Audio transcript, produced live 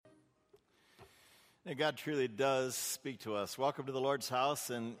And God truly does speak to us. Welcome to the Lord's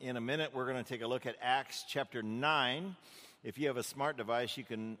house, and in a minute we're going to take a look at Acts chapter 9. If you have a smart device, you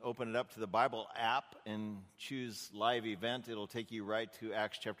can open it up to the Bible app and choose live event. It'll take you right to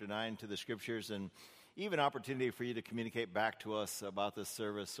Acts chapter 9, to the scriptures, and even opportunity for you to communicate back to us about this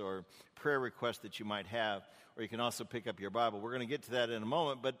service or prayer requests that you might have. Or you can also pick up your Bible. We're going to get to that in a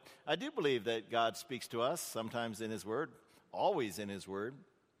moment, but I do believe that God speaks to us, sometimes in His Word, always in His Word.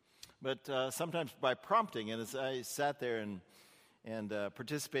 But sometimes by prompting. And as I sat there and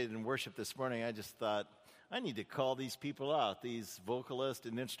participated in worship this morning, I just thought, I need to call these people out, these vocalists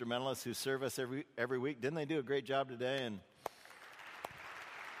and instrumentalists who serve us every week. Didn't they do a great job today? And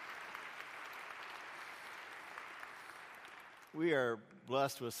we are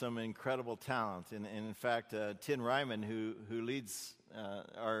blessed with some incredible talent. And in fact, Tin Ryman, who leads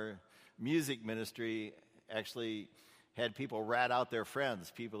our music ministry, actually had people rat out their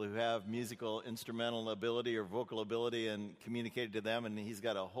friends, people who have musical instrumental ability or vocal ability, and communicated to them, and he's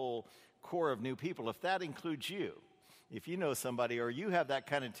got a whole core of new people. If that includes you, if you know somebody or you have that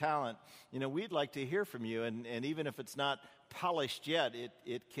kind of talent, we'd like to hear from you, and even if it's not polished yet,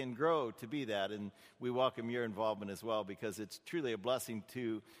 it can grow to be that, and we welcome your involvement as well, because it's truly a blessing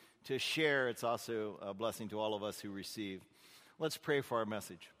to share. It's also a blessing to all of us who receive. Let's pray for our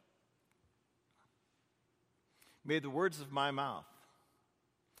message. May the words of my mouth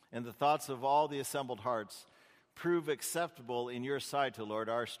and the thoughts of all the assembled hearts prove acceptable in your sight, O Lord,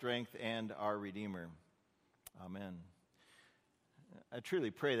 our strength and our Redeemer. Amen. I truly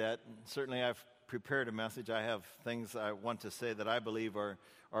pray that. Certainly I've prepared a message. I have things I want to say that I believe are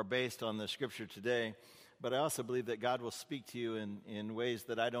based on the Scripture today. But I also believe that God will speak to you in ways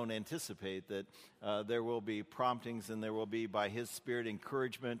that I don't anticipate, that there will be promptings and there will be, by His Spirit,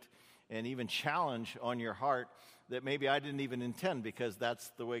 encouragement and even challenge on your heart that maybe I didn't even intend, because that's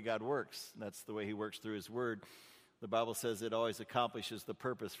the way God works. That's the way He works through His Word. The Bible says it always accomplishes the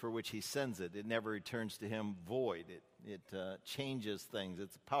purpose for which He sends it. It never returns to Him void. It changes things.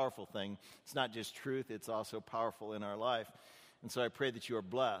 It's a powerful thing. It's not just truth. It's also powerful in our life. And so I pray that you are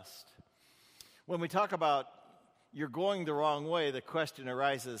blessed. When we talk about you're going the wrong way, the question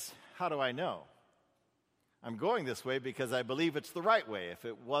arises, how do I know? I'm going this way because I believe it's the right way. If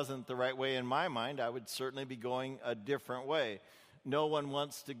it wasn't the right way in my mind, I would certainly be going a different way. No one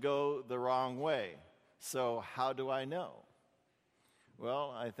wants to go the wrong way. So how do I know?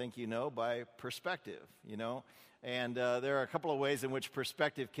 Well, I think you know by perspective, And there are a couple of ways in which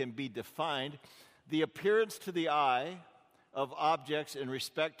perspective can be defined. The appearance to the eye of objects in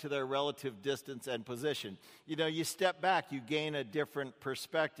respect to their relative distance and position. You step back, you gain a different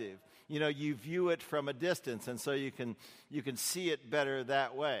perspective. You view it from a distance, and so you can see it better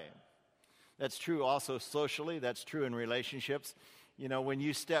that way. That's true also socially. That's true in relationships. When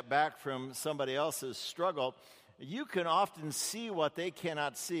you step back from somebody else's struggle, you can often see what they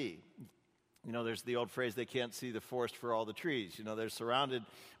cannot see. There's the old phrase, they can't see the forest for all the trees. They're surrounded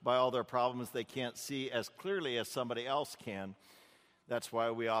by all their problems. They can't see as clearly as somebody else can. That's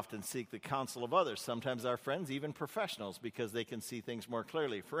why we often seek the counsel of others, sometimes our friends, even professionals, because they can see things more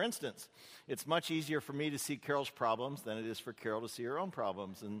clearly. For instance, it's much easier for me to see Carol's problems than it is for Carol to see her own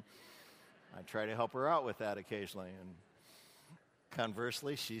problems, and I try to help her out with that occasionally. And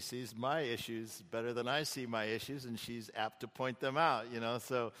conversely, she sees my issues better than I see my issues, and she's apt to point them out,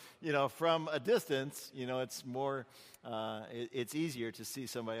 So, from a distance, it's more, it's easier to see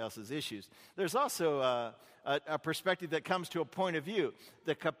somebody else's issues. There's also a perspective that comes to a point of view,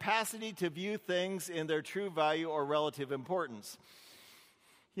 the capacity to view things in their true value or relative importance.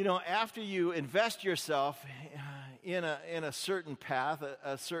 After you invest yourself in a certain path,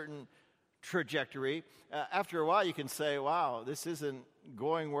 a certain trajectory, after a while you can say, wow, this isn't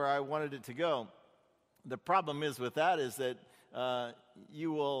going where I wanted it to go. The problem is with that is that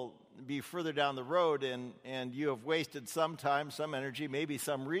you will be further down the road and you have wasted some time, some energy, maybe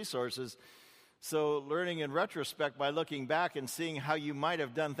some resources. So learning in retrospect by looking back and seeing how you might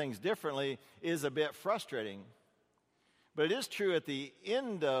have done things differently is a bit frustrating. But it is true at the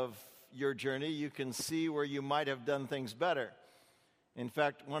end of your journey, you can see where you might have done things better. In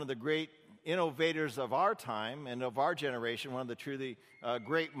fact, one of the great innovators of our time and of our generation, one of the truly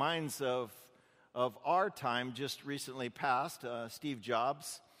great minds of our time just recently passed, Steve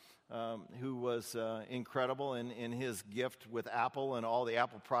Jobs, who was incredible in his gift with Apple and all the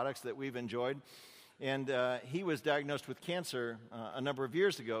Apple products that we've enjoyed. And he was diagnosed with cancer a number of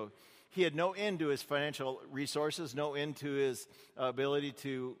years ago. He had no end to his financial resources, no end to his ability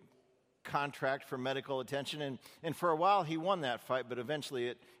to contract for medical attention. And for a while, he won that fight, but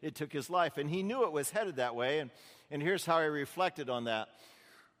eventually it took his life. And he knew it was headed that way. And here's how he reflected on that.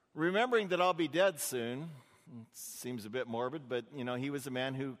 Remembering that I'll be dead soon, it seems a bit morbid, but, he was a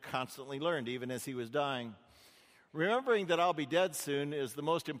man who constantly learned, even as he was dying. Remembering that I'll be dead soon is the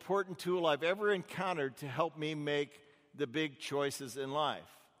most important tool I've ever encountered to help me make the big choices in life.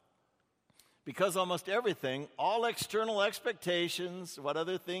 Because almost everything, all external expectations, what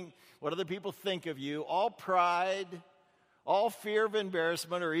other people think of you, all pride, all fear of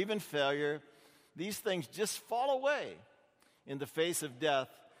embarrassment or even failure, these things just fall away in the face of death,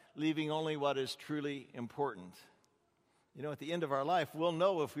 leaving only what is truly important. At the end of our life, we'll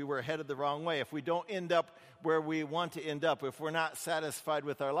know if we were headed the wrong way, if we don't end up where we want to end up, if we're not satisfied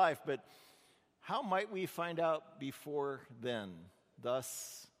with our life. But how might we find out before then?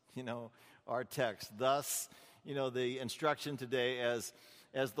 Thus, our text. Thus, the instruction today as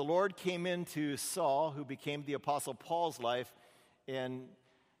the Lord came into Saul, who became the Apostle Paul's life, and,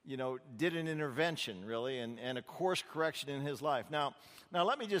 did an intervention, really, and a course correction in his life. Now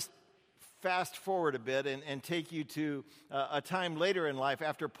let me just fast forward a bit and take you to a time later in life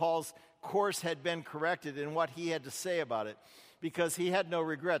after Paul's course had been corrected and what he had to say about it, because he had no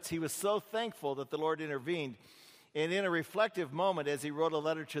regrets. He was so thankful that the Lord intervened. And in a reflective moment, as he wrote a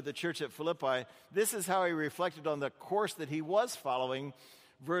letter to the church at Philippi, this is how he reflected on the course that he was following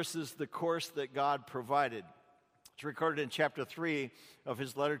versus the course that God provided. It's recorded in chapter 3 of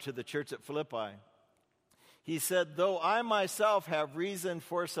his letter to the church at Philippi. He said, "Though I myself have reason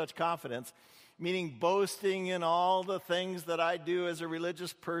for such confidence," meaning boasting in all the things that I do as a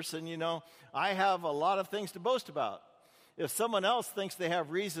religious person, I have a lot of things to boast about. If someone else thinks they have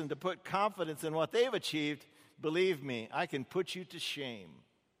reason to put confidence in what they've achieved, believe me, I can put you to shame.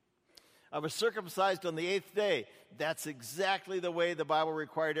 I was circumcised on the 8th day. That's exactly the way the Bible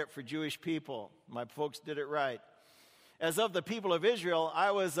required it for Jewish people. My folks did it right. As of the people of Israel,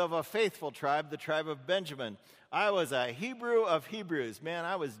 I was of a faithful tribe, the tribe of Benjamin. I was a Hebrew of Hebrews. Man,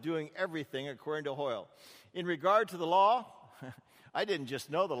 I was doing everything according to Hoyle. In regard to the law, I didn't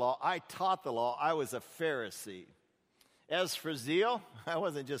just know the law, I taught the law. I was a Pharisee. As for zeal, I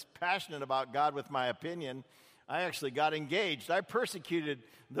wasn't just passionate about God with my opinion. I actually got engaged. I persecuted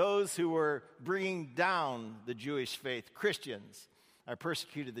those who were bringing down the Jewish faith, Christians. I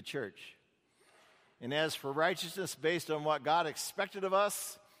persecuted the church. And as for righteousness based on what God expected of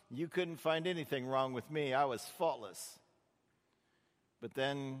us, you couldn't find anything wrong with me. I was faultless. But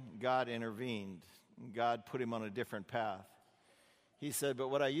then God intervened. God put him on a different path. He said, "But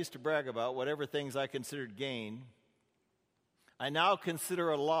what I used to brag about, whatever things I considered gain, I now consider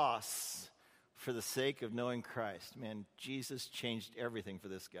a loss for the sake of knowing Christ." Man, Jesus changed everything for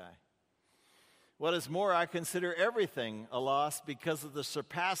this guy. "What is more, I consider everything a loss because of the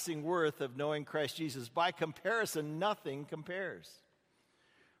surpassing worth of knowing Christ Jesus. By comparison, nothing compares.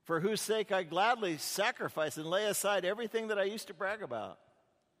 For whose sake I gladly sacrifice and lay aside everything that I used to brag about.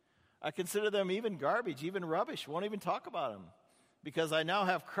 I consider them even garbage, even rubbish. Won't even talk about them. Because I now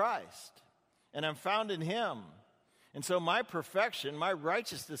have Christ, and I'm found in him. And so my perfection, my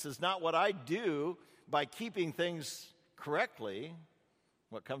righteousness is not what I do by keeping things correctly,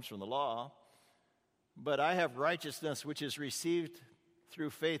 what comes from the law, but I have righteousness which is received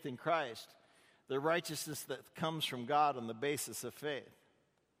through faith in Christ, the righteousness that comes from God on the basis of faith."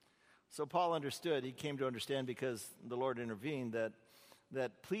 So Paul understood, he came to understand because the Lord intervened,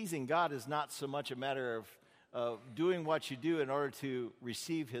 that pleasing God is not so much a matter of doing what you do in order to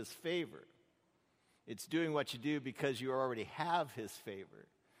receive his favor. It's doing what you do because you already have his favor,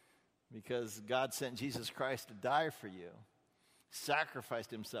 because God sent Jesus Christ to die for you,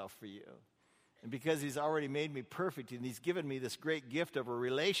 sacrificed himself for you. And because he's already made me perfect and he's given me this great gift of a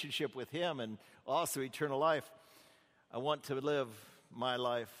relationship with him and also eternal life, I want to live my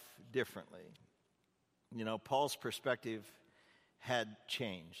life differently. Paul's perspective had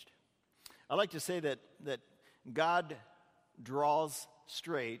changed. I like to say that God draws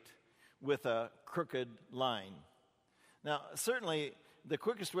straight with a crooked line. Now, certainly, the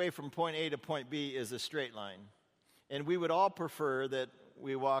quickest way from point A to point B is a straight line. And we would all prefer that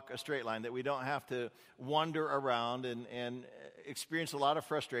we walk a straight line, that we don't have to wander around and experience a lot of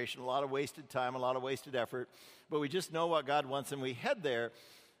frustration, a lot of wasted time, a lot of wasted effort. But we just know what God wants and we head there.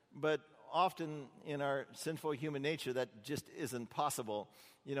 But often in our sinful human nature, that just isn't possible.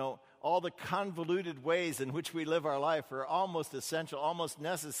 All the convoluted ways in which we live our life are almost essential, almost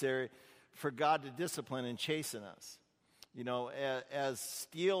necessary for God to discipline and chasten us. As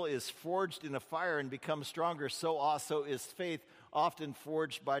steel is forged in a fire and becomes stronger, so also is faith often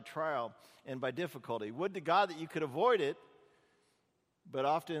forged by trial and by difficulty. Would to God that you could avoid it, but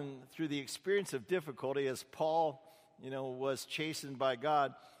often through the experience of difficulty, as Paul, was chastened by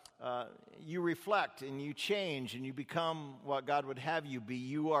God, you reflect and you change and you become what God would have you be.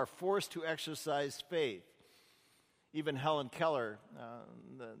 You are forced to exercise faith. Even Helen Keller,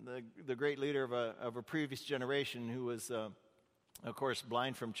 the great leader of a previous generation who was, of course,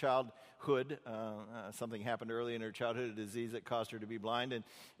 blind from childhood. Something happened early in her childhood, a disease that caused her to be blind,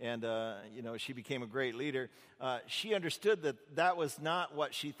 and she became a great leader. She understood that was not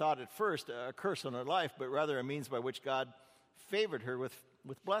what she thought at first, a curse on her life, but rather a means by which God favored her with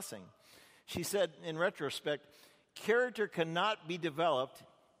blessing. She said, in retrospect, character cannot be developed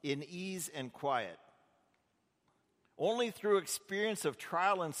in ease and quiet. Only through experience of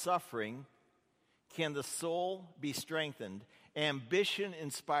trial and suffering can the soul be strengthened, ambition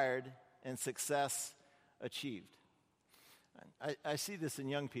inspired, and success achieved. I see this in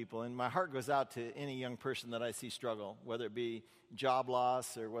young people, and my heart goes out to any young person that I see struggle, whether it be job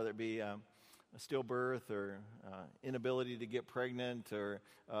loss or whether it be a stillbirth or inability to get pregnant or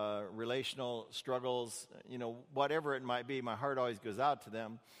relational struggles, whatever it might be. My heart always goes out to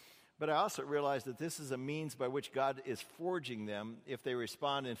them. But I also realize that this is a means by which God is forging them if they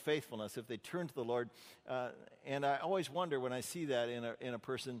respond in faithfulness, if they turn to the Lord. And I always wonder when I see that in a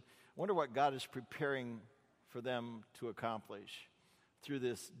person, wonder what God is preparing for them to accomplish through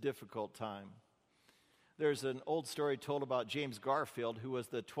this difficult time. There's an old story told about James Garfield, who was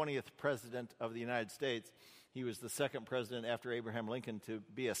the 20th president of the United States. He was the second president after Abraham Lincoln to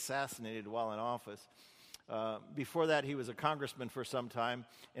be assassinated while in office. Before that, he was a congressman for some time,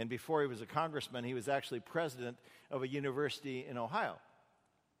 and before he was a congressman, he was actually president of a university in Ohio.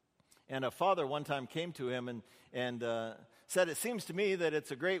 And a father one time came to him and said, "It seems to me that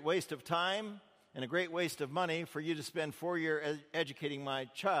it's a great waste of time and a great waste of money for you to spend 4 years educating my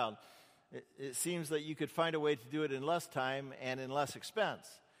child. It seems that you could find a way to do it in less time and in less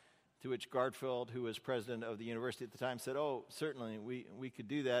expense." To which Garfield, who was president of the university at the time, said, "Oh, certainly, we could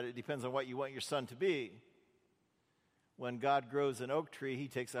do that. It depends on what you want your son to be. When God grows an oak tree, he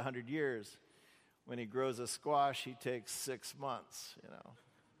takes 100 years. When he grows a squash, he takes 6 months,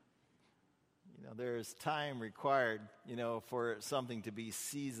 there's time required, for something to be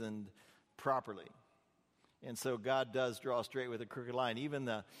seasoned properly. And so God does draw straight with a crooked line. Even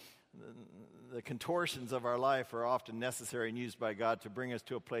the contortions of our life are often necessary and used by God to bring us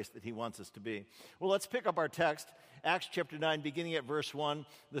to a place that he wants us to be. Well, let's pick up our text, Acts chapter 9, beginning at verse 1,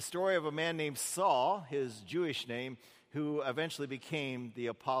 the story of a man named Saul, his Jewish name, who eventually became the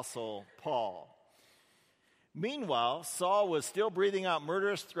Apostle Paul. Meanwhile, Saul was still breathing out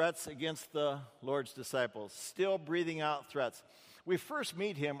murderous threats against the Lord's disciples, still breathing out threats. We first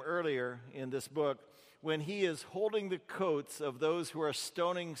meet him earlier in this book when he is holding the coats of those who are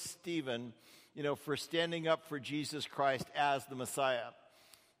stoning Stephen, for standing up for Jesus Christ as the Messiah.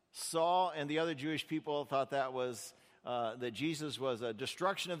 Saul and the other Jewish people thought that Jesus was a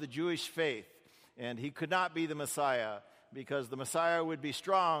destruction of the Jewish faith, and he could not be the Messiah because the Messiah would be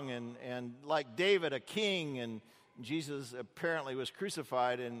strong and like David, a king, and Jesus apparently was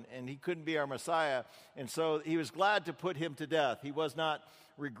crucified, and he couldn't be our Messiah. And so he was glad to put him to death. He was not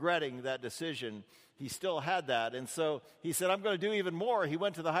regretting that decision. He still had that. And so he said, "I'm going to do even more." He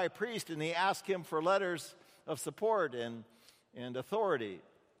went to the high priest and he asked him for letters of support and authority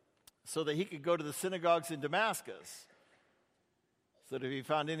so that he could go to the synagogues in Damascus, so that if he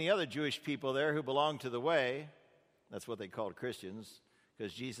found any other Jewish people there who belonged to the way, that's what they called Christians,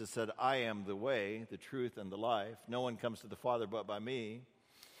 because Jesus said, "I am the way, the truth, and the life. No one comes to the Father but by me."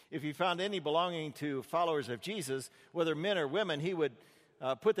 If he found any belonging to followers of Jesus, whether men or women, he would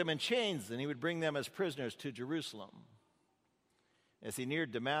put them in chains and he would bring them as prisoners to Jerusalem. As he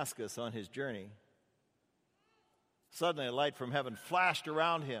neared Damascus on his journey, suddenly a light from heaven flashed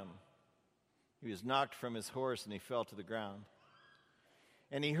around him. He was knocked from his horse and he fell to the ground.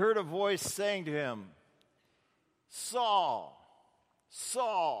 And he heard a voice saying to him, "Saul,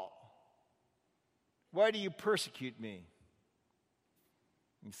 Saul, why do you persecute me?"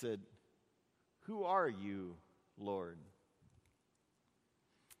 He said, "Who are you, Lord?"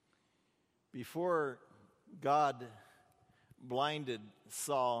 Before God blinded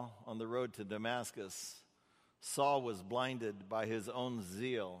Saul on the road to Damascus, Saul was blinded by his own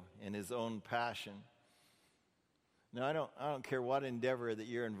zeal and his own passion. Now, I don't care what endeavor that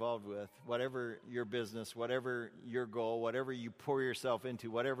you're involved with, whatever your business, whatever your goal, whatever you pour yourself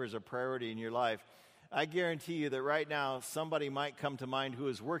into, whatever is a priority in your life, I guarantee you that right now somebody might come to mind who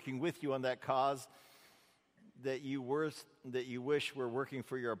is working with you on that cause that you wish were working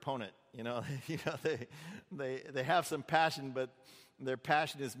for your opponent. They have some passion, but their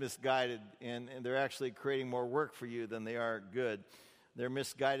passion is misguided, and they're actually creating more work for you than they are good. Their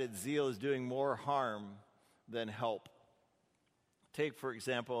misguided zeal is doing more harm than help. Take, for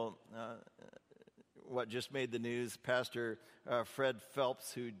example, what just made the news, Pastor Fred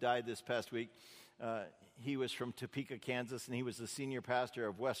Phelps, who died this past week. He was from Topeka, Kansas, and he was the senior pastor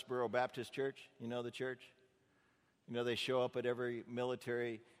of Westboro Baptist Church. You know the church? You know they show up at every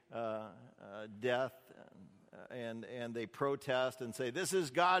military death, and they protest and say, "This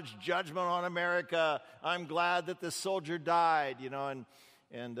is God's judgment on America. I'm glad that this soldier died." You know,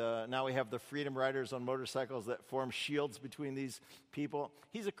 and now we have the Freedom Riders on motorcycles that form shields between these people.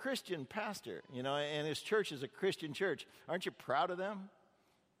 He's a Christian pastor, you know, and his church is a Christian church. Aren't you proud of them?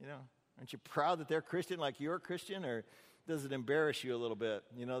 You know, aren't you proud that they're Christian like you're Christian, or does it embarrass you a little bit?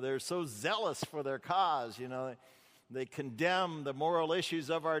 You know, they're so zealous for their cause, you know. They condemn the moral issues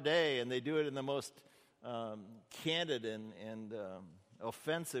of our day, and they do it in the most candid and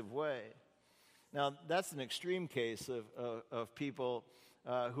offensive way. Now, that's an extreme case of people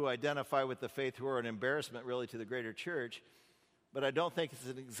who identify with the faith who are an embarrassment really to the greater church. But I don't think it's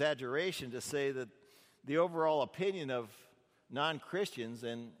an exaggeration to say that the overall opinion of non-Christians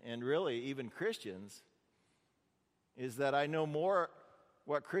and really even Christians is that I know more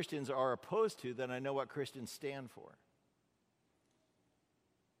what Christians are opposed to than I know what Christians stand for.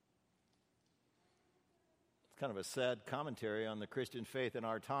 It's kind of a sad commentary on the Christian faith in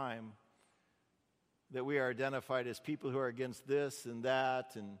our time, that we are identified as people who are against this and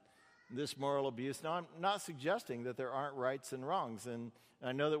that and this moral abuse. Now, I'm not suggesting that there aren't rights and wrongs, and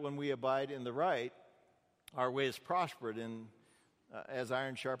I know that when we abide in the right, our way is prospered, and as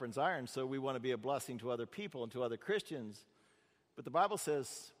iron sharpens iron, so we want to be a blessing to other people and to other Christians. But the Bible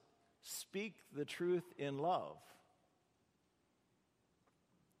says, speak the truth in love.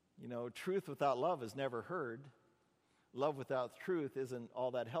 You know, truth without love is never heard. Love without truth isn't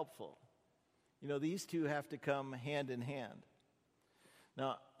all that helpful. You know, these two have to come hand in hand.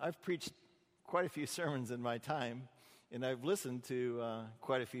 Now, I've preached quite a few sermons in my time, and I've listened to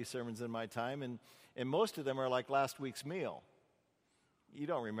quite a few sermons in my time, and most of them are like last week's meal. You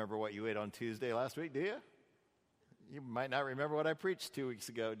don't remember what you ate on Tuesday last week, do you? You might not remember what I preached 2 weeks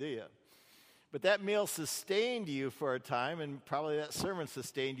ago, do you? But that meal sustained you for a time, and probably that sermon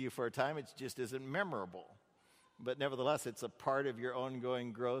sustained you for a time. It just isn't memorable. But nevertheless, it's a part of your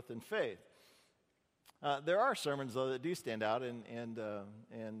ongoing growth in faith. There are sermons, though, that do stand out,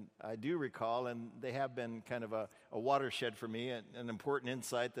 and I do recall, and they have been kind of a watershed for me, an important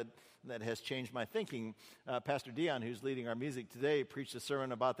insight that has changed my thinking. Pastor Dion, who's leading our music today, preached a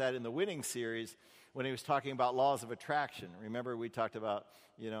sermon about that in the Winning series when he was talking about laws of attraction. Remember, we talked about,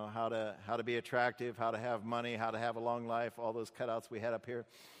 you know, how to be attractive, how to have money, how to have a long life, all those cutouts we had up here.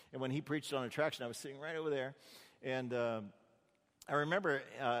 And when he preached on attraction, I was sitting right over there, and I remember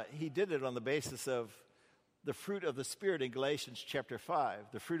he did it on the basis of the fruit of the Spirit in Galatians chapter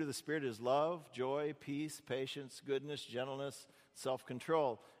 5. The fruit of the Spirit is love, joy, peace, patience, goodness, gentleness,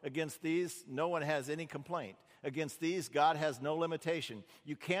 self-control. Against these, no one has any complaint. Against these, God has no limitation.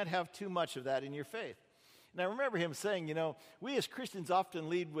 You can't have too much of that in your faith. And I remember him saying, you know, we as Christians often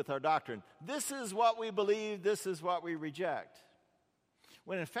lead with our doctrine. This is what we believe, this is what we reject.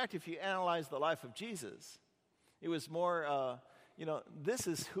 When in fact, if you analyze the life of Jesus, it was more... you know, this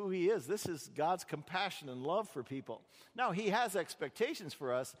is who he is. This is God's compassion and love for people. Now, he has expectations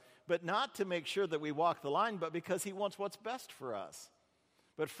for us, but not to make sure that we walk the line, but because he wants what's best for us.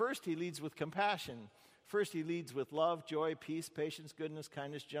 But first, he leads with compassion. First, he leads with love, joy, peace, patience, goodness,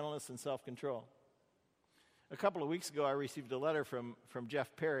 kindness, gentleness, and self-control. A couple of weeks ago, I received a letter from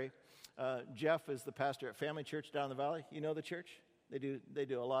Jeff Perry. Jeff is the pastor at Family Church down the valley. You know the church? They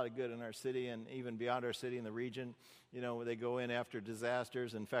do a lot of good in our city and even beyond our city in the region. You know, they go in after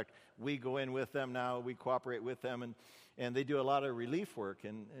disasters. In fact, we go in with them now. We cooperate with them, and they do a lot of relief work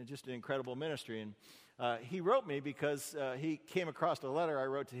and just an incredible ministry. And he wrote me because he came across a letter I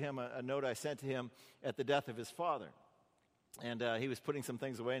wrote to him, a note I sent to him at the death of his father. And he was putting some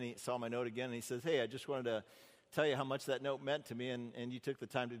things away, and he saw my note again, and he says, hey, I just wanted to tell you how much that note meant to me, and you took the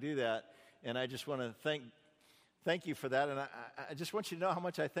time to do that. And I just want to thank you for that, and I just want you to know how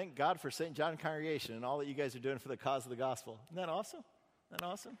much I thank God for St. John Congregation and all that you guys are doing for the cause of the gospel. Isn't that awesome? Isn't that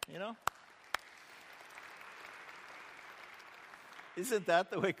awesome? You know? Isn't that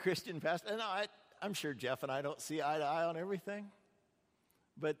the way Christian pastors... No, I'm sure Jeff and I don't see eye to eye on everything.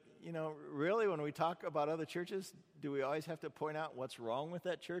 But, you know, really, when we talk about other churches, do we always have to point out what's wrong with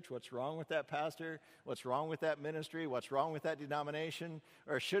that church, what's wrong with that pastor, what's wrong with that ministry, what's wrong with that denomination?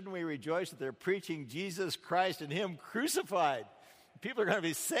 Or shouldn't we rejoice that they're preaching Jesus Christ and him crucified? People are going to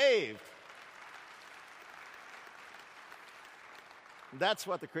be saved. That's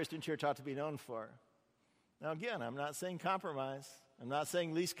what the Christian church ought to be known for. Now, again, I'm not saying compromise. I'm not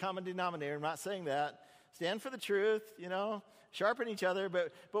saying least common denominator. I'm not saying that. stand for the truth, sharpen each other.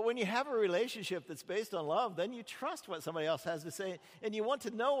 But when you have a relationship that's based on love, then you trust what somebody else has to say, and you want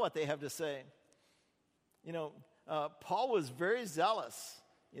to know what they have to say. Paul was very zealous,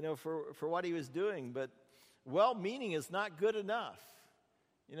 for what he was doing, but well-meaning is not good enough.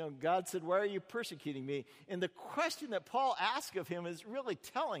 God said, "Why are you persecuting me?" And the question that Paul asked of him is really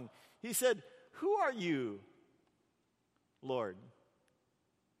telling. He said, "Who are you, Lord?"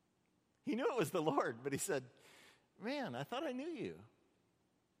 He knew it was the Lord, but he said, "Man, I thought I knew you.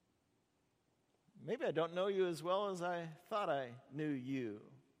 Maybe I don't know you as well as I thought I knew you.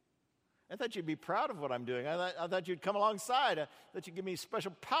 I thought you'd be proud of what I'm doing. I thought you'd come alongside. I thought you'd give me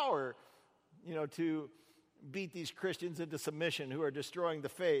special power, to beat these Christians into submission who are destroying the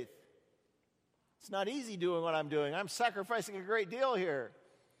faith. It's not easy doing what I'm doing. I'm sacrificing a great deal here.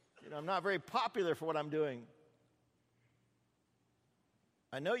 I'm not very popular for what I'm doing.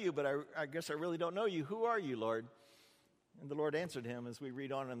 I know you, but I guess I really don't know you. Who are you, Lord?" And the Lord answered him as we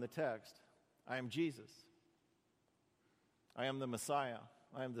read on in the text. "I am Jesus. I am the Messiah.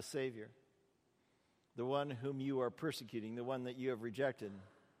 I am the Savior, the one whom you are persecuting, the one that you have rejected.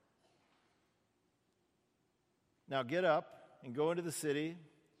 Now get up and go into the city,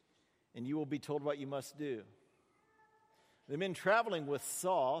 and you will be told what you must do." The men traveling with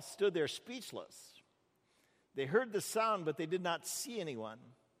Saul stood there speechless. They heard the sound, but they did not see anyone.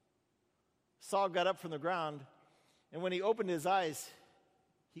 Saul got up from the ground, and when he opened his eyes,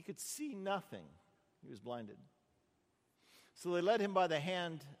 he could see nothing. He was blinded. So they led him by the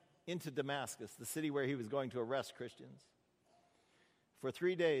hand into Damascus, the city where he was going to arrest Christians. For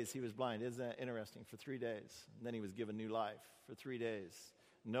 3 days he was blind. Isn't that interesting? For 3 days. And then he was given new life. For 3 days.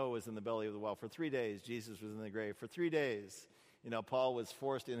 Noah was in the belly of the well. For 3 days, Jesus was in the grave. For 3 days, Paul was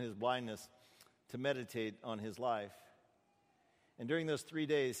forced in his blindness to meditate on his life. And during those 3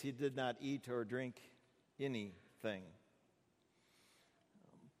 days, he did not eat or drink anything.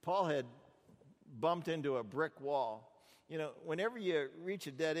 Paul had bumped into a brick wall. Whenever you reach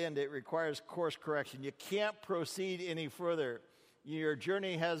a dead end, it requires course correction. You can't proceed any further. Your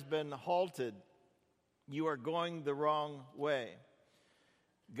journey has been halted. You are going the wrong way.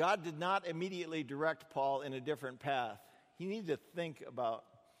 God did not immediately direct Paul in a different path. He needed to think about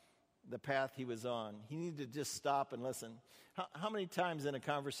the path he was on. He needed to just stop and listen. How many times in a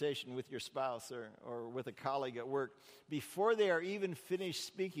conversation with your spouse or with a colleague at work, before they are even finished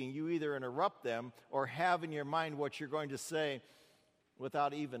speaking, you either interrupt them or have in your mind what you're going to say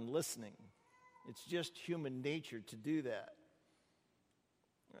without even listening? It's just human nature to do that.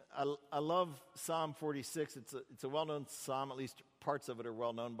 I love Psalm 46. It's a well-known psalm. At least parts of it are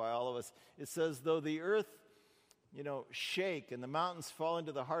well-known by all of us. It says, though the earth, shake and the mountains fall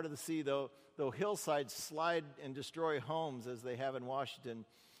into the heart of the sea, though hillsides slide and destroy homes as they have in Washington,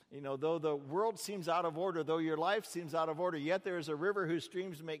 though the world seems out of order, though your life seems out of order, yet there is a river whose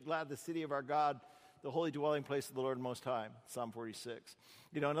streams make glad the city of our God, the holy dwelling place of the Lord Most High. Psalm 46.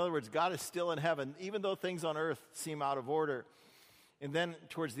 In other words, God is still in heaven, even though things on earth seem out of order. And then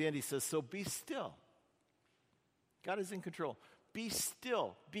towards the end he says, so be still. God is in control. Be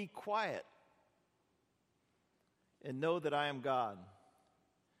still. Be quiet. And know that I am God.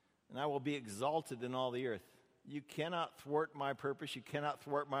 And I will be exalted in all the earth. You cannot thwart my purpose. You cannot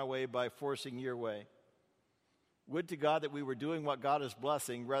thwart my way by forcing your way. Would to God that we were doing what God is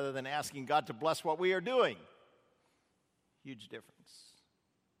blessing rather than asking God to bless what we are doing. Huge difference.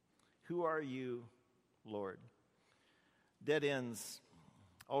 Who are you, Lord? Dead ends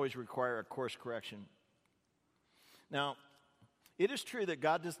always require a course correction. Now, it is true that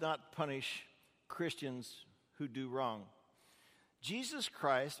God does not punish Christians who do wrong. Jesus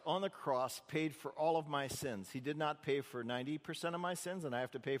Christ on the cross paid for all of my sins. He did not pay for 90% of my sins, and I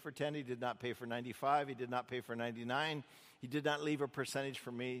have to pay for 10. He did not pay for 95. He did not pay for 99. He did not leave a percentage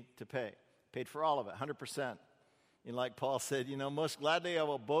for me to pay. Paid for all of it, 100%. And like Paul said, most gladly I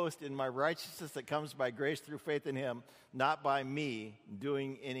will boast in my righteousness that comes by grace through faith in him, not by me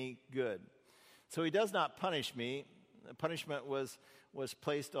doing any good. So he does not punish me. The punishment was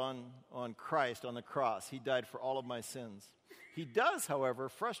placed on Christ on the cross. He died for all of my sins. He does, however,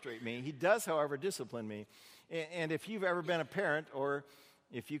 frustrate me. He does, however, discipline me. And if you've ever been a parent, or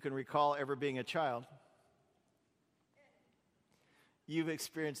if you can recall ever being a child, you've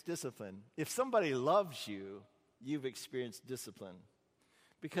experienced discipline. If somebody loves you, you've experienced discipline.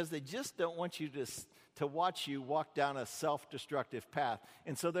 Because they just don't want you to watch you walk down a self-destructive path.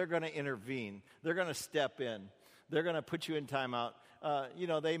 And so they're going to intervene. They're going to step in. They're going to put you in timeout.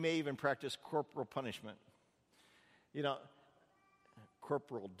 They may even practice corporal punishment.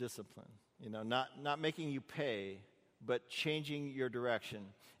 Corporal discipline. Not making you pay, but changing your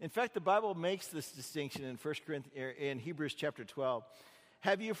direction. In fact, the Bible makes this distinction in Hebrews chapter 12.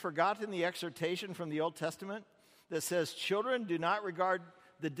 Have you forgotten the exhortation from the Old Testament that says, "Children, do not regard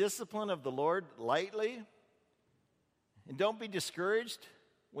the discipline of the Lord lightly, and don't be discouraged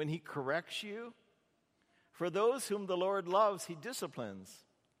when he corrects you? For those whom the Lord loves, he disciplines.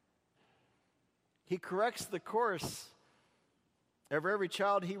 He corrects the course of every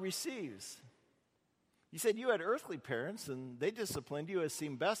child he receives." He said, you had earthly parents, and they disciplined you as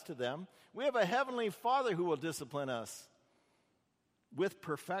seemed best to them. We have a heavenly Father who will discipline us with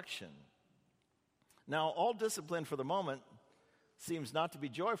perfection. Now, all discipline for the moment seems not to be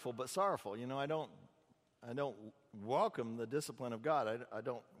joyful, but sorrowful. I don't welcome the discipline of God. I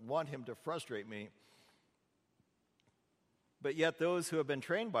don't want him to frustrate me. But yet those who have been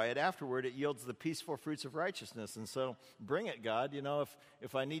trained by it, afterward it yields the peaceful fruits of righteousness. And so bring it, God.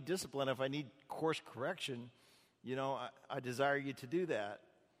 If I need discipline, if I need course correction, I desire you to do that.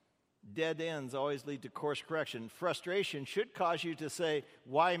 Dead ends always lead to course correction. Frustration should cause you to say,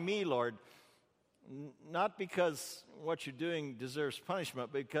 "Why me, Lord?" Not because what you're doing deserves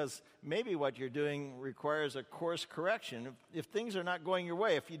punishment, but because maybe what you're doing requires a course correction. If things are not going your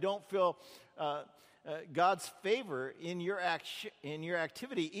way, if you don't feel God's favor in your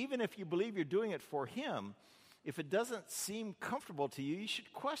activity, even if you believe you're doing it for him, if it doesn't seem comfortable to you, you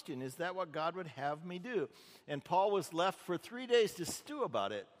should question, is that what God would have me do? And Paul was left for 3 days to stew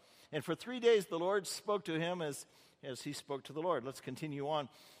about it. And for 3 days the Lord spoke to him as he spoke to the Lord. Let's continue on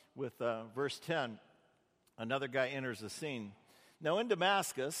with verse 10. Another guy enters the scene. Now in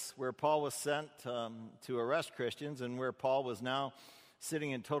Damascus, where Paul was sent to arrest Christians, and where Paul was now sitting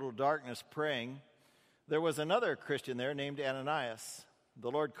in total darkness praying, there was another Christian there named Ananias.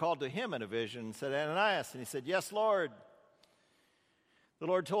 The Lord called to him in a vision and said, "Ananias." And he said, "Yes, Lord." The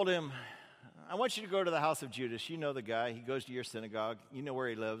Lord told him, "I want you to go to the house of Judas." You know the guy. He goes to your synagogue. You know where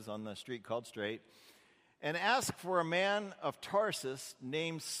he lives, on the street called Straight. "And ask for a man of Tarsus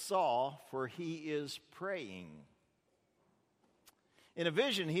named Saul, for he is praying. In a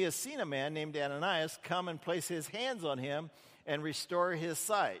vision, he has seen a man named Ananias come and place his hands on him and restore his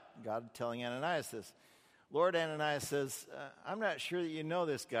sight." God telling Ananias this. Lord, Ananias says, "I'm not sure that you know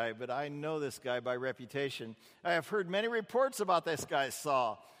this guy, but I know this guy by reputation. I have heard many reports about this guy,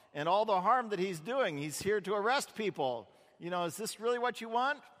 Saul, and all the harm that he's doing. He's here to arrest people. Is this really what you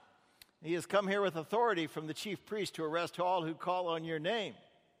want? He has come here with authority from the chief priest to arrest all who call on your name."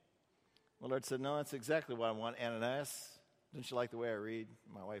 The Lord said, "No, that's exactly what I want, Ananias. Don't you like the way I read?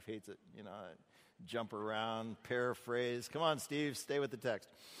 My wife hates it. I jump around, paraphrase. Come on, Steve, stay with the text.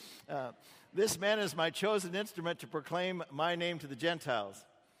 This man is my chosen instrument to proclaim my name to the Gentiles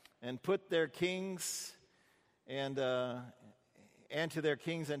and put their kings and to their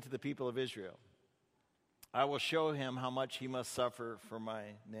kings and to the people of Israel. I will show him how much he must suffer for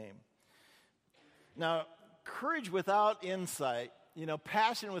my name." Now, courage without insight,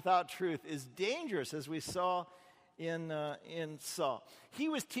 passion without truth is dangerous, as we saw in Saul. He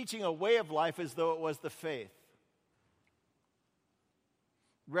was teaching a way of life as though it was the faith,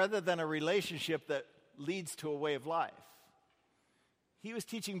 rather than a relationship that leads to a way of life. He was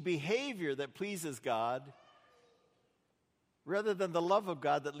teaching behavior that pleases God, rather than the love of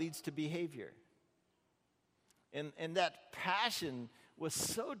God that leads to behavior. And that passion was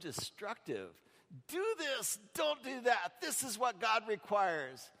so destructive. Do this, don't do that. This is what God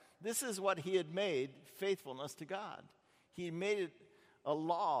requires. This is what he had made faithfulness to God. He made it a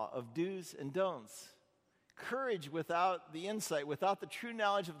law of do's and don'ts. Courage without the insight, without the true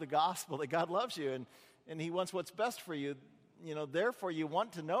knowledge of the gospel that God loves you and he wants what's best for you. Therefore you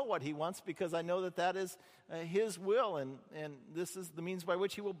want to know what he wants, because I know that is his will, and this is the means by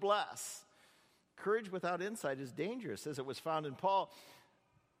which he will bless. Courage without insight is dangerous, as it was found in Paul.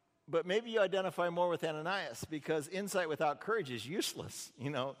 But maybe you identify more with Ananias, because insight without courage is useless.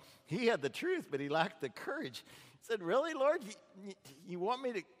 He had the truth, but he lacked the courage. He said, "Really, Lord? You want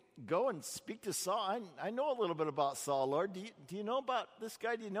me to go and speak to Saul? I know a little bit about Saul, Lord. Do you know about this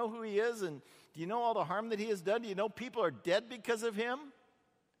guy? Do you know who he is? And do you know all the harm that he has done? Do you know people are dead because of him?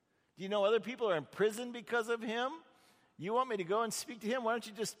 Do you know other people are in prison because of him? You want me to go and speak to him? Why don't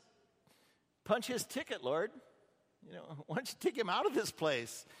you just punch his ticket, Lord? Why don't you take him out of this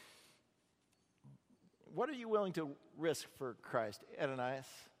place?" What are you willing to risk for Christ, Ananias?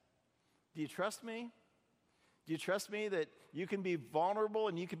 Do you trust me? Do you trust me that you can be vulnerable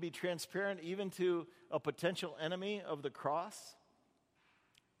and you can be transparent even to a potential enemy of the cross?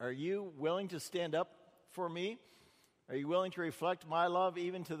 Are you willing to stand up for me? Are you willing to reflect my love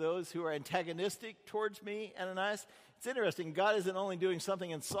even to those who are antagonistic towards me, Ananias? It's interesting. God isn't only doing something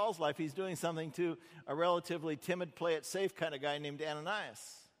in Saul's life, he's doing something to a relatively timid, play-it-safe kind of guy named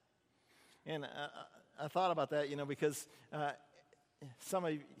Ananias. And I thought about that, because some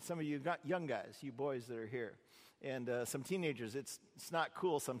of you young guys, you boys that are here, and some teenagers, it's not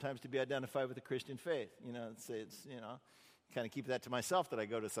cool sometimes to be identified with the Christian faith. It's kind of keep that to myself that I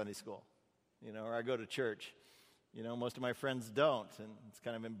go to Sunday school, or I go to church. Most of my friends don't, and it's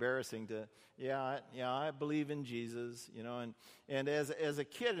kind of embarrassing to, I believe in Jesus, and as a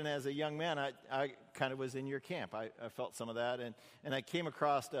kid and as a young man, I kind of was in your camp. I felt some of that, and I came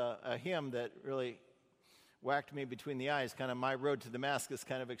across a hymn that really whacked me between the eyes, kind of my road to Damascus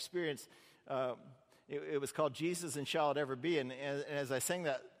kind of experience. It was called Jesus and Shall It Ever Be, and as I sang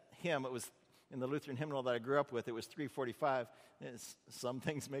that hymn, it was in the Lutheran hymnal that I grew up with. It was 345. Some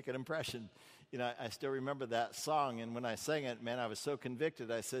things make an impression. I still remember that song, and when I sang it, man, I was so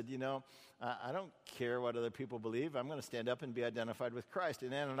convicted. I said, I don't care what other people believe. I'm going to stand up and be identified with Christ.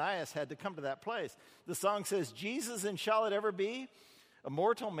 And Ananias had to come to that place. The song says, Jesus and shall it ever be, a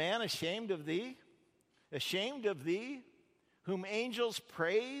mortal man ashamed of thee, whom angels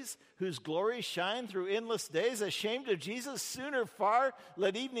praise, whose glories shine through endless days, ashamed of Jesus, sooner far,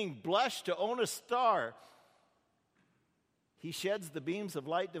 let evening blush to own a star. He sheds the beams of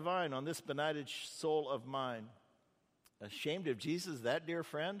light divine on this benighted soul of mine. Ashamed of Jesus, that dear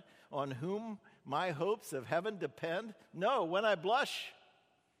friend, on whom my hopes of heaven depend? No, when I blush,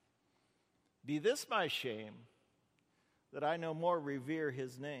 be this my shame, that I no more revere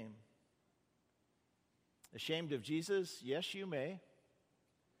his name. Ashamed of Jesus, yes, you may,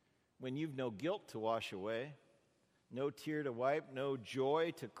 when you've no guilt to wash away, no tear to wipe, no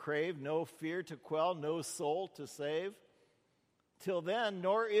joy to crave, no fear to quell, no soul to save. Till then,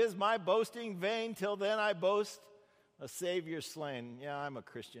 nor is my boasting vain, till then I boast a Savior slain. Yeah, I'm a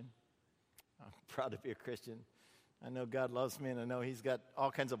Christian. I'm proud to be a Christian. I know God loves me, and I know he's got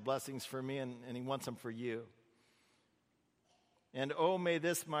all kinds of blessings for me, and he wants them for you. And oh, may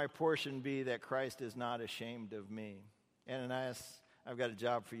this my portion be, that Christ is not ashamed of me. Ananias, I've got a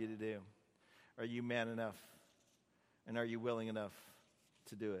job for you to do. Are you man enough? And are you willing enough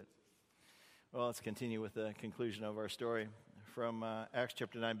to do it? Well, let's continue with the conclusion of our story from Acts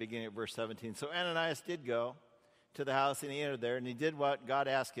chapter 9, beginning at verse 17. So Ananias did go to the house, and he entered there, and he did what God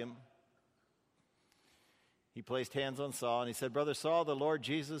asked him. He placed hands on Saul, and he said, Brother Saul, the Lord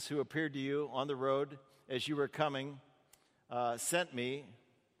Jesus, who appeared to you on the road as you were coming, sent me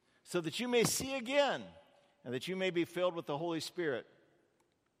so that you may see again and that you may be filled with the Holy Spirit.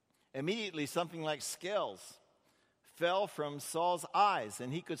 Immediately something like scales fell from Saul's eyes,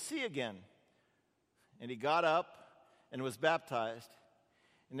 and he could see again. And he got up and was baptized,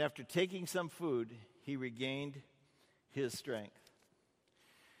 and after taking some food, he regained his strength.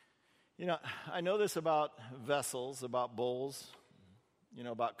 I know this about vessels, about bowls,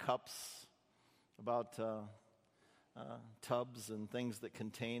 about cups, about tubs and things that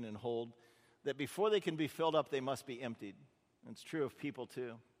contain and hold, that before they can be filled up, they must be emptied. And it's true of people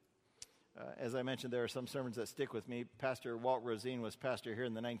too. As I mentioned, there are some sermons that stick with me. Pastor Walt Rosine was pastor here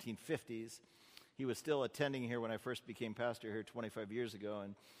in the 1950s. He was still attending here when I first became pastor here 25 years ago,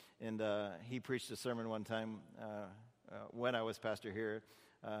 and he preached a sermon one time when I was pastor here.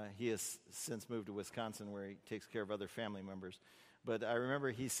 He has since moved to Wisconsin, where he takes care of other family members. But I remember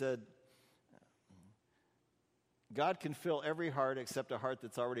he said, God can fill every heart except a heart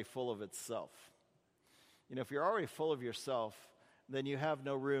that's already full of itself. If you're already full of yourself, then you have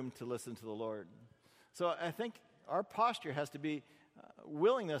no room to listen to the Lord. So I think our posture has to be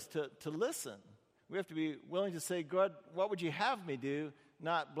willingness to listen. We have to be willing to say, God, what would you have me do?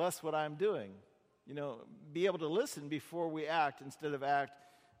 Not bless what I'm doing. Be able to listen before we act instead of act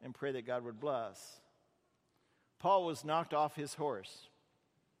and pray that God would bless. Paul was knocked off his horse.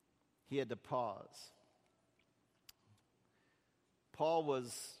 He had to pause. Paul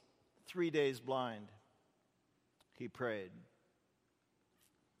was 3 days blind. He prayed.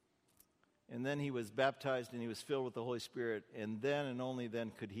 And then he was baptized and he was filled with the Holy Spirit. And then and only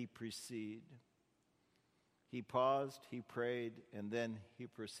then could he proceed. He paused, he prayed, and then he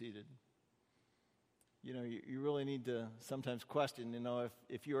proceeded. You really need to sometimes question,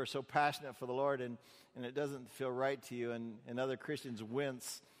 if you are so passionate for the Lord and it doesn't feel right to you, and other Christians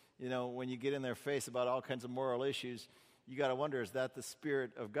wince, when you get in their face about all kinds of moral issues, you got to wonder, is that the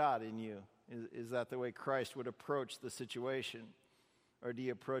Spirit of God in you? Is that the way Christ would approach the situation? Or do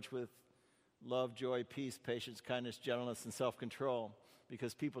you approach with love, joy, peace, patience, kindness, gentleness, and self-control?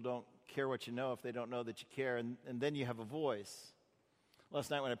 Because people don't care what you know if they don't know that you care, and then you have a voice. Last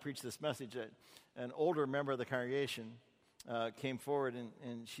night when I preached this message, an older member of the congregation came forward,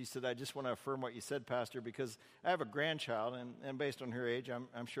 and she said, I just want to affirm what you said, Pastor, because I have a grandchild, and based on her age,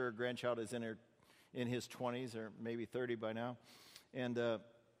 I'm sure her grandchild is in his 20s or maybe 30 by now. And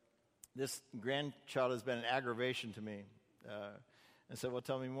this grandchild has been an aggravation to me. I said, well,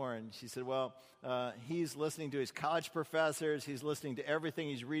 tell me more. And she said, well, he's listening to his college professors. He's listening to everything.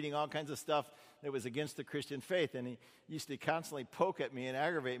 He's reading all kinds of stuff that was against the Christian faith. And he used to constantly poke at me and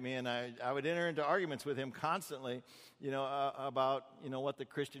aggravate me. And I would enter into arguments with him constantly, about, what the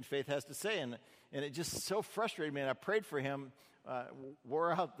Christian faith has to say. And it just so frustrated me. And I prayed for him,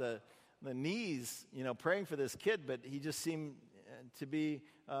 wore out the knees, praying for this kid. But he just seemed to be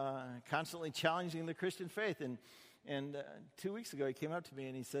constantly challenging the Christian faith. And 2 weeks ago, he came up to me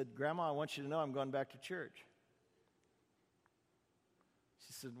and he said, Grandma, I want you to know I'm going back to church.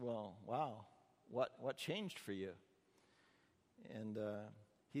 She said, well, wow, what changed for you? And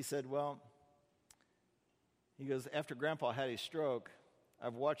he said, he goes, after Grandpa had his stroke,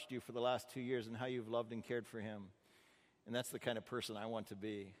 I've watched you for the last 2 years and how you've loved and cared for him. And that's the kind of person I want to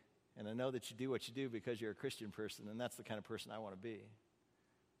be. And I know that you do what you do because you're a Christian person, and that's the kind of person I want to be.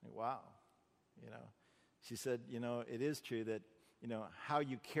 Like, wow, She said, it is true that, how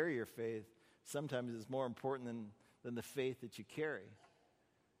you carry your faith sometimes is more important than the faith that you carry.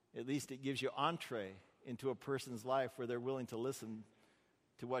 At least it gives you entree into a person's life where they're willing to listen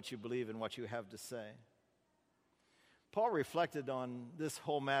to what you believe and what you have to say. Paul reflected on this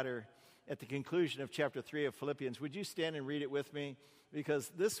whole matter at the conclusion of chapter 3 of Philippians. Would you stand and read it with me? Because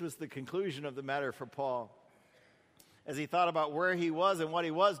this was the conclusion of the matter for Paul, as he thought about where he was and what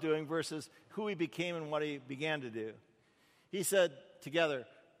he was doing versus who he became and what he began to do. He said together,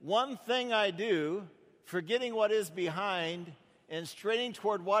 one thing I do, forgetting what is behind and straining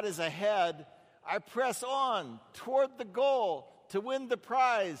toward what is ahead, I press on toward the goal to win the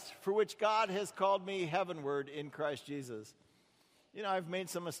prize for which God has called me heavenward in Christ Jesus. I've made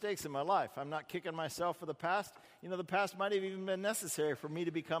some mistakes in my life. I'm not kicking myself for the past. The past might have even been necessary for me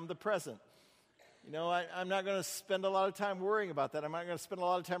to become the present. I'm not going to spend a lot of time worrying about that. I'm not going to spend a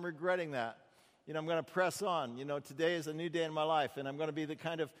lot of time regretting that. I'm going to press on. Today is a new day in my life, and I'm going to be the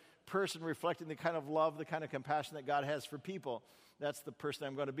kind of person reflecting the kind of love, the kind of compassion that God has for people. That's the person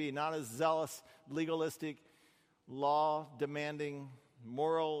I'm going to be. Not a zealous, legalistic, law-demanding,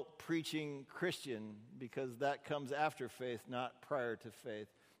 moral-preaching Christian, because that comes after faith, not prior to faith.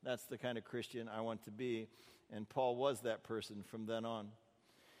 That's the kind of Christian I want to be, and Paul was that person from then on.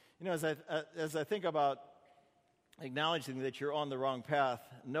 As I think about acknowledging that you're on the wrong path,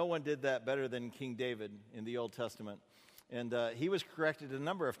 no one did that better than King David in the Old Testament. And he was corrected a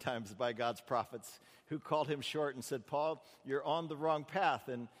number of times by God's prophets who called him short and said, Paul, you're on the wrong path.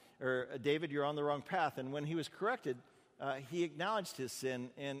 Or David, you're on the wrong path. And when he was corrected, he acknowledged his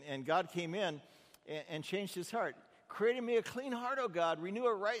sin, and God came in and changed his heart. Create in me a clean heart, O God. Renew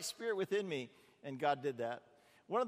a right spirit within me. And God did that.